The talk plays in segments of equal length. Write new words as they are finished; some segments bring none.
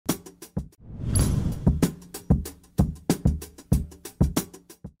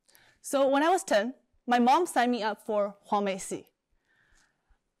So when I was 10, my mom signed me up for Huangmeisi,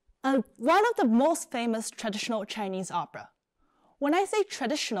 one of the most famous traditional Chinese opera. When I say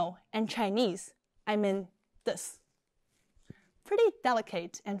traditional and Chinese, I mean this. Pretty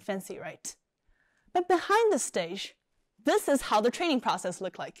delicate and fancy, right? But behind the stage, this is how the training process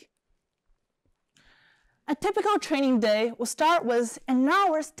looked like. A typical training day will start with an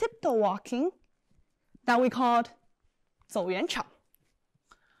hour's tiptoe walking that we called 走圆场,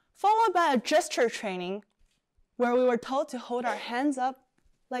 followed by a gesture training where we were told to hold our hands up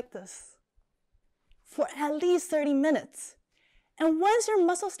like this for at least 30 minutes. And once your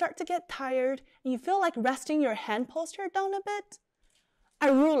muscles start to get tired and you feel like resting your hand posture down a bit,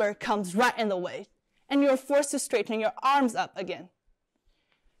 a ruler comes right in the way and you're forced to straighten your arms up again.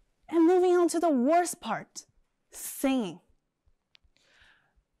 And moving on to the worst part, singing.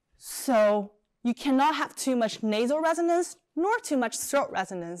 So you cannot have too much nasal resonance nor too much throat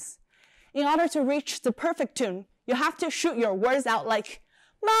resonance. In order to reach the perfect tune, you have to shoot your words out like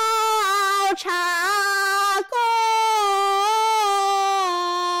Mao Cha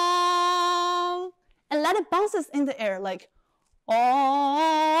Gong, and let it bounces in the air like Ong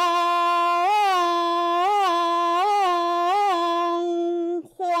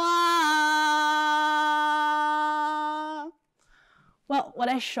Hua. Well, what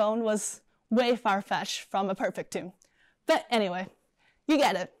I shown was way far-fetched from a perfect tune. But anyway, you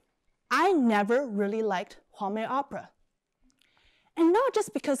get it. I never really liked Huangmei opera. And not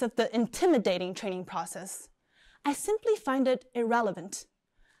just because of the intimidating training process. I simply find it irrelevant.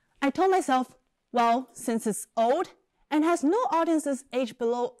 I told myself, well, since it's old and has no audiences aged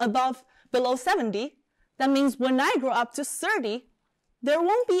below 70, that means when I grow up to 30, there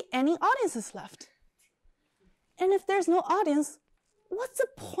won't be any audiences left. And if there's no audience, what's the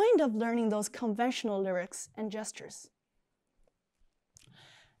point of learning those conventional lyrics and gestures?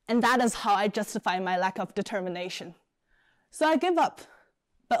 And that is how I justify my lack of determination. So I give up,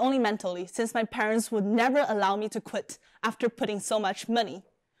 but only mentally, since my parents would never allow me to quit after putting so much money.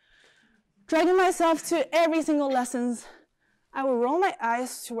 Dragging myself to every single lessons, I would roll my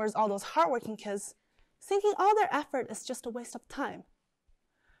eyes towards all those hardworking kids, thinking all their effort is just a waste of time.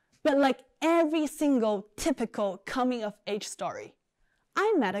 But like every single typical coming-of-age story,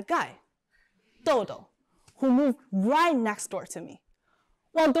 I met a guy, Dodo, who moved right next door to me.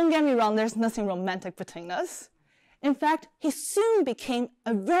 Well, don't get me wrong, there's nothing romantic between us. In fact, he soon became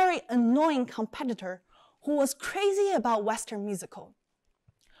a very annoying competitor who was crazy about Western musical.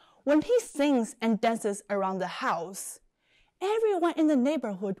 When he sings and dances around the house, everyone in the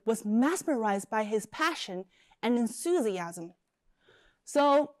neighborhood was mesmerized by his passion and enthusiasm.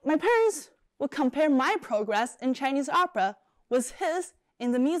 So my parents would compare my progress in Chinese opera with his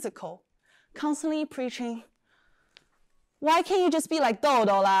in the musical, constantly preaching, "Why can't you just be like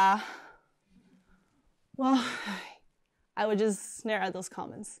Dodo lah?" Well, I would just sneer at those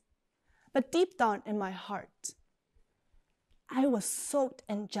comments. But deep down in my heart, I was soaked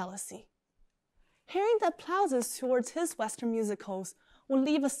in jealousy. Hearing the applauses towards his Western musicals would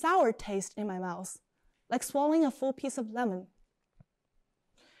leave a sour taste in my mouth, like swallowing a full piece of lemon.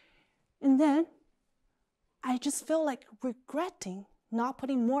 And then, I just feel like regretting not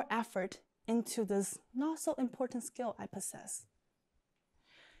putting more effort into this not so important skill I possess.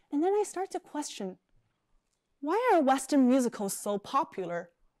 And then I start to question, why are Western musicals so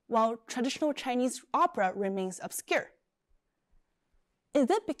popular while traditional Chinese opera remains obscure? Is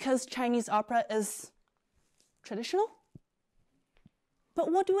it because Chinese opera is traditional?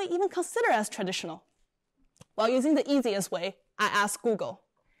 But what do we even consider as traditional? Well, using the easiest way, I asked Google,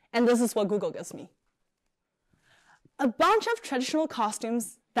 and this is what Google gives me. A bunch of traditional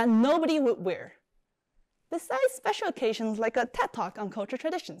costumes that nobody would wear, besides special occasions like a TED Talk on cultural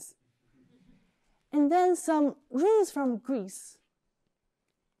traditions. And then some ruins from Greece,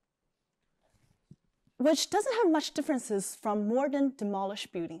 which doesn't have much differences from modern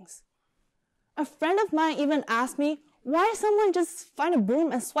demolished buildings. A friend of mine even asked me why someone just find a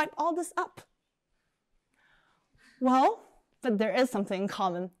broom and swipe all this up. Well, but there is something in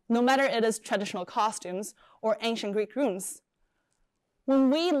common, no matter it is traditional costumes or ancient Greek ruins. When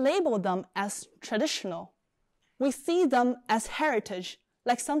we label them as traditional, we see them as heritage,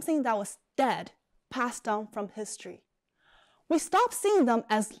 like something that was dead, passed down from history. We stop seeing them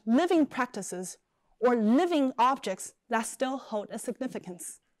as living practices or living objects that still hold a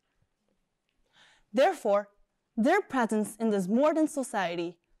significance. Therefore, their presence in this modern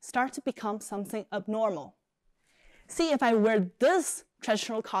society starts to become something abnormal. See, if I wear this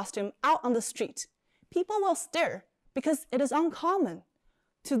traditional costume out on the street, people will stare because it is uncommon.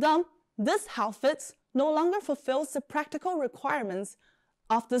 To them, this outfit no longer fulfills the practical requirements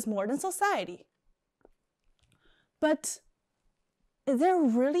of this modern society. But is there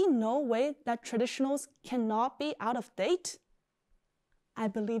really no way that traditionals cannot be out of date? I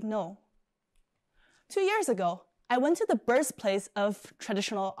believe no. 2 years ago, I went to the birthplace of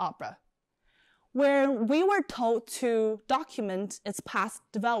traditional opera, where we were told to document its past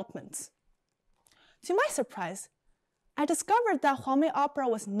developments. To my surprise, I discovered that Huangmei opera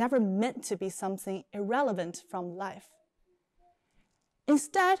was never meant to be something irrelevant from life.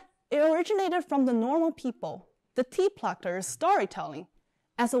 Instead, it originated from the normal people, the tea pluckers' storytelling,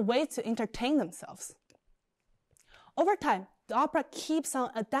 as a way to entertain themselves. Over time, the opera keeps on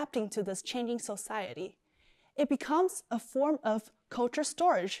adapting to this changing society. It becomes a form of culture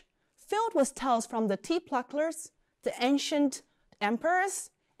storage, filled with tales from the tea pluckers, the ancient emperors,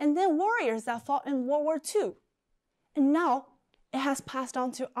 and then warriors that fought in World War II. And now, it has passed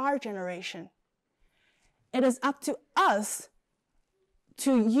on to our generation. It is up to us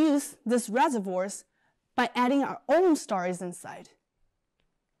to use these reservoirs by adding our own stories inside.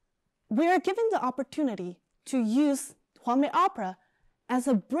 We are given the opportunity to use Huangmei opera as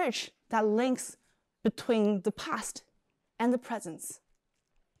a bridge that links between the past and the present.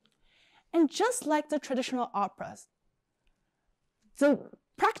 And just like the traditional operas, the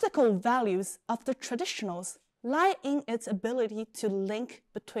practical values of the traditionals lie in its ability to link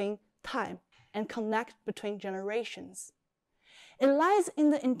between time and connect between generations. It lies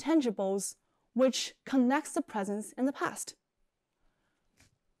in the intangibles which connects the present and the past.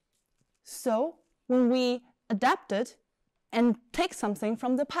 So, when we adapt it and take something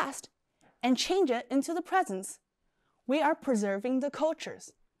from the past and change it into the present, we are preserving the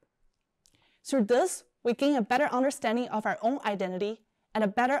cultures. Through this, we gain a better understanding of our own identity and a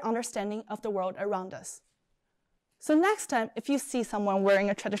better understanding of the world around us. So next time, if you see someone wearing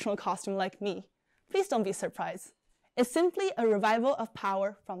a traditional costume like me, please don't be surprised. It's simply a revival of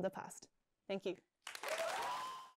power from the past. Thank you.